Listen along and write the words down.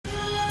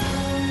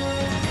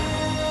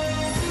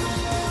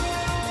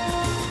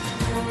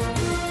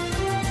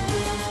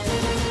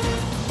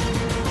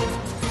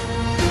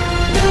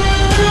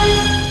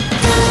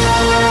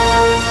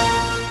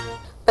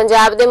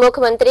पंजाब के मुख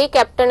मंत्री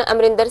कैप्टन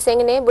अमरिंदर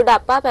सिंह ने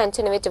बुढ़ापा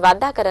पेंशन में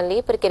वाधा करने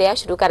लई प्रक्रिया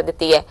शुरू कर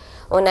दी है।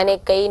 उन्होंने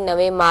कई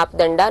नवे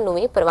मापदंडों नूं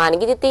भी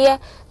प्रवानगी दी है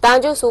तां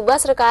जो सूबा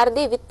सरकार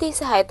की वित्तीय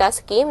सहायता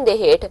स्कीम के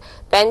हेठ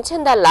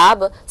पेंशन का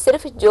लाभ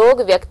सिर्फ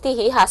योग व्यक्ति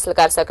ही हासिल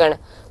कर सकन।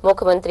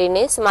 मुख मंत्री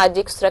ने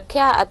समाजिक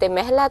सुरक्षा और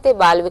महिला ते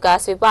बाल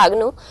विकास विभाग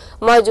नूं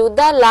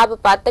मौजूदा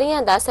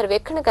लाभपात्रियों का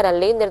सर्वेखण करने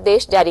लई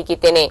निर्देश जारी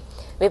किए ने।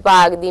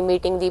 विभाग की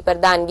मीटिंग की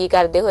प्रधानगी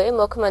करते हुए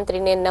मुख मंत्री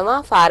ने नवा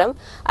फार्म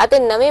और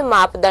नवे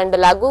मापदंड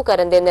लागू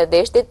करने के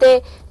निर्देश दिते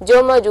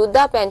जो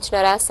मौजूदा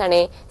पेंशनरां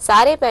सने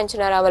सारे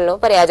पेंशनरां वालों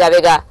भरिया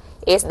जाएगा।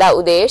 इसका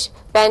उद्देश्य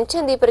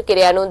पेंशन की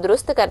प्रक्रिया नूं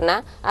दुरुस्त करना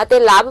और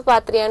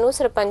लाभपात्रियों नूं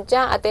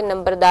सरपंचां और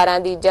नंबरदारां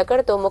की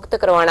जकड़ तो मुक्त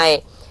करवाना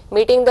है।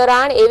 मीटिंग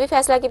दौरान यह भी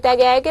फैसला किया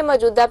गया है कि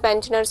मौजूदा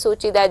पेंशनर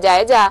सूची का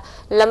जायजा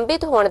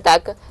लंबित होने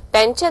तक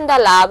पेंशन का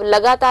लाभ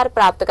लगातार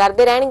प्राप्त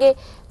करते रहेंगे।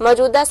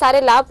 मौजूदा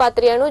सारे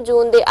लाभपात्रियों नूं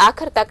जून के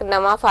आखिर तक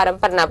नवा फार्म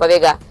भरना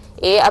पवेगा।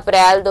 ये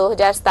अप्रैल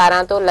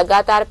 2017 तो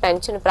लगातार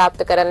पेंशन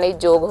प्राप्त करने लई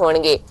योग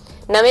होणगे।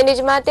 नवे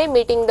नियमां ते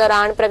मीटिंग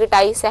दौरान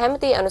प्रगटाई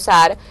सहमति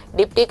अनुसार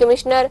डिप्टी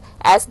कमिश्नर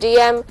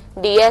SDM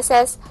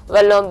DSS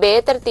वालों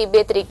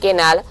बेतरतीबे तरीके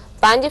नाल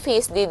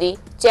 5% दी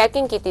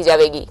चैकिंग की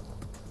जाएगी।